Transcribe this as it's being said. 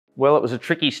Well, it was a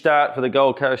tricky start for the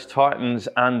Gold Coast Titans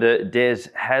under Des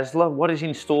Hasler. What is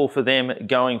in store for them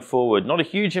going forward? Not a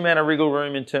huge amount of wriggle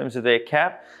room in terms of their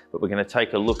cap, but we're going to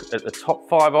take a look at the top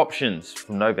 5 options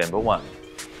from November 1.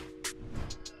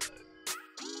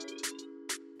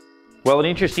 Well, an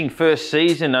interesting first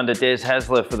season under Des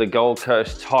Hasler for the Gold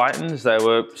Coast Titans. They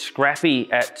were scrappy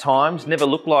at times, never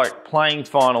looked like playing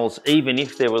finals, even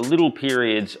if there were little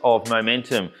periods of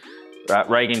momentum.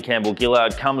 Reagan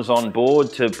Campbell-Gillard comes on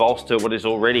board to bolster what is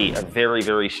already a very,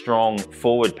 very strong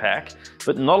forward pack,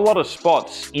 but not a lot of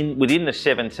spots within the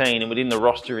 17 and within the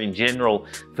roster in general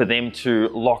for them to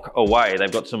lock away.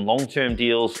 They've got some long-term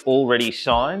deals already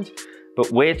signed,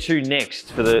 but where to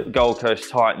next for the Gold Coast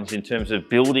Titans in terms of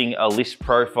building a list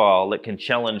profile that can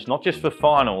challenge not just for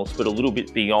finals, but a little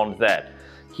bit beyond that?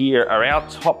 Here are our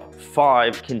top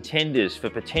 5 contenders for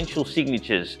potential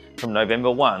signatures from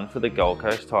November 1 for the Gold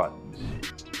Coast Titans.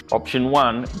 Option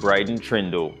 1, Braden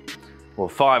Trindle. Well,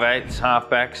 5/8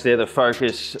 halfbacks, they're the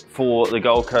focus for the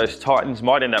Gold Coast Titans.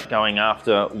 Might end up going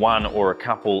after one or a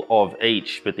couple of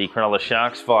each, but the Cronulla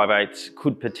Sharks 5/8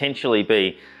 could potentially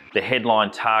be the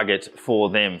headline target for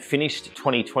them. Finished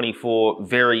 2024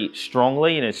 very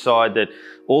strongly in a side that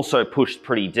also pushed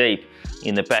pretty deep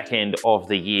in the back end of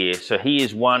the year. So he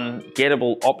is one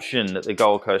gettable option that the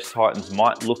Gold Coast Titans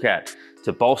might look at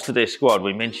to bolster their squad.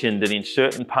 We mentioned that in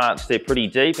certain parts they're pretty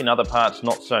deep, in other parts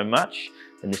not so much,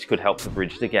 and this could help to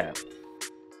bridge the gap.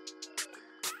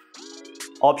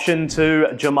 Option 2,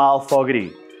 Jamal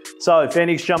Fogarty. So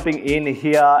Phoenix jumping in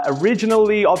here.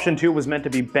 Originally, option 2 was meant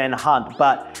to be Ben Hunt,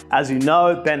 but as you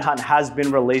know, Ben Hunt has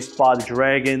been released by the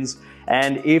Dragons.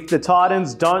 And if the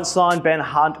Titans don't sign Ben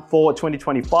Hunt for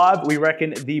 2025, we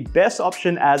reckon the best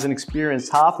option as an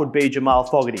experienced half would be Jamal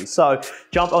Fogarty. So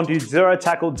jump onto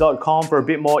zerotackle.com for a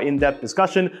bit more in-depth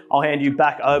discussion. I'll hand you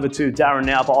back over to Darren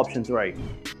now for option 3.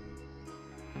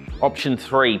 Option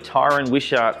 3, Tyron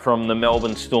Wishart from the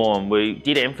Melbourne Storm. We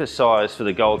did emphasise for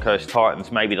the Gold Coast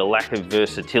Titans maybe the lack of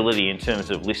versatility in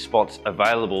terms of list spots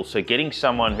available, so getting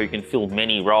someone who can fill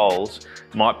many roles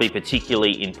might be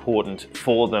particularly important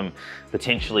for them,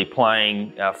 potentially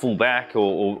playing full-back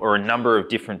or a number of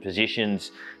different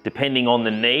positions depending on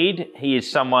the need. He is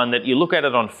someone that you look at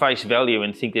it on face value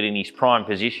and think that in his prime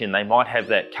position they might have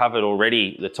that covered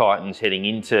already, the Titans heading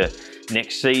into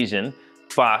next season.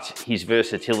 But his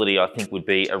versatility, I think, would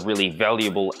be a really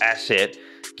valuable asset,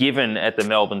 given at the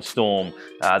Melbourne Storm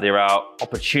there are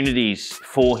opportunities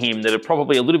for him that are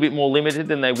probably a little bit more limited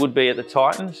than they would be at the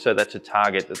Titans, so that's a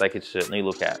target that they could certainly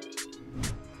look at.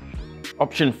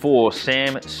 Option 4,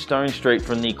 Sam Stonestreet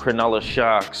from the Cronulla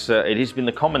Sharks. It has been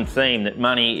the common theme that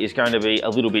money is going to be a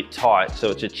little bit tight, so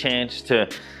it's a chance to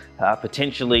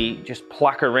potentially just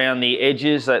pluck around the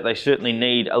edges. They certainly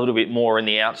need a little bit more in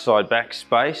the outside back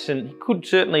space, and it could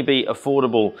certainly be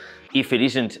affordable if it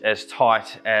isn't as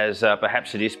tight as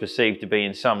perhaps it is perceived to be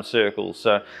in some circles.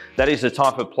 So that is the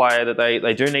type of player that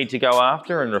they do need to go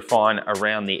after and refine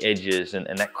around the edges, and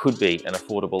that could be an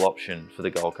affordable option for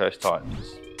the Gold Coast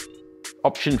Titans.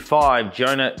 Option 5,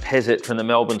 Jonah Pezet from the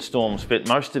Melbourne Storm. Spent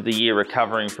most of the year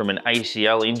recovering from an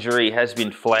ACL injury, has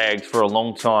been flagged for a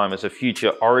long time as a future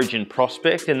Origin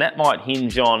prospect, and that might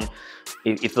hinge on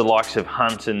if the likes of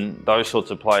Hunt and those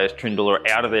sorts of players, Trindle, are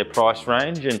out of their price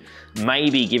range, and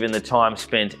maybe given the time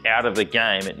spent out of the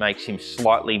game, it makes him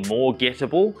slightly more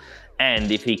gettable.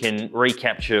 And if he can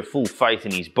recapture full faith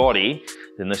in his body,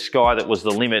 then the sky that was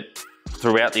the limit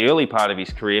throughout the early part of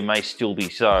his career may still be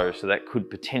so. So that could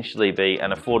potentially be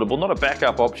an affordable, not a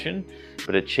backup option,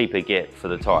 but a cheaper get for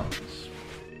the Titans.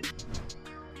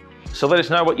 So let us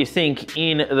know what you think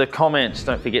in the comments.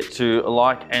 Don't forget to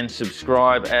like and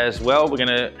subscribe as well. We're going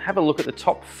to have a look at the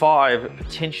top 5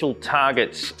 potential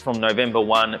targets from November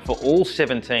 1 for all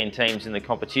 17 teams in the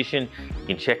competition. You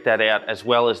can check that out, as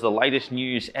well as the latest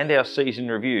news and our season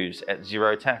reviews at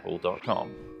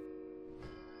zerotackle.com.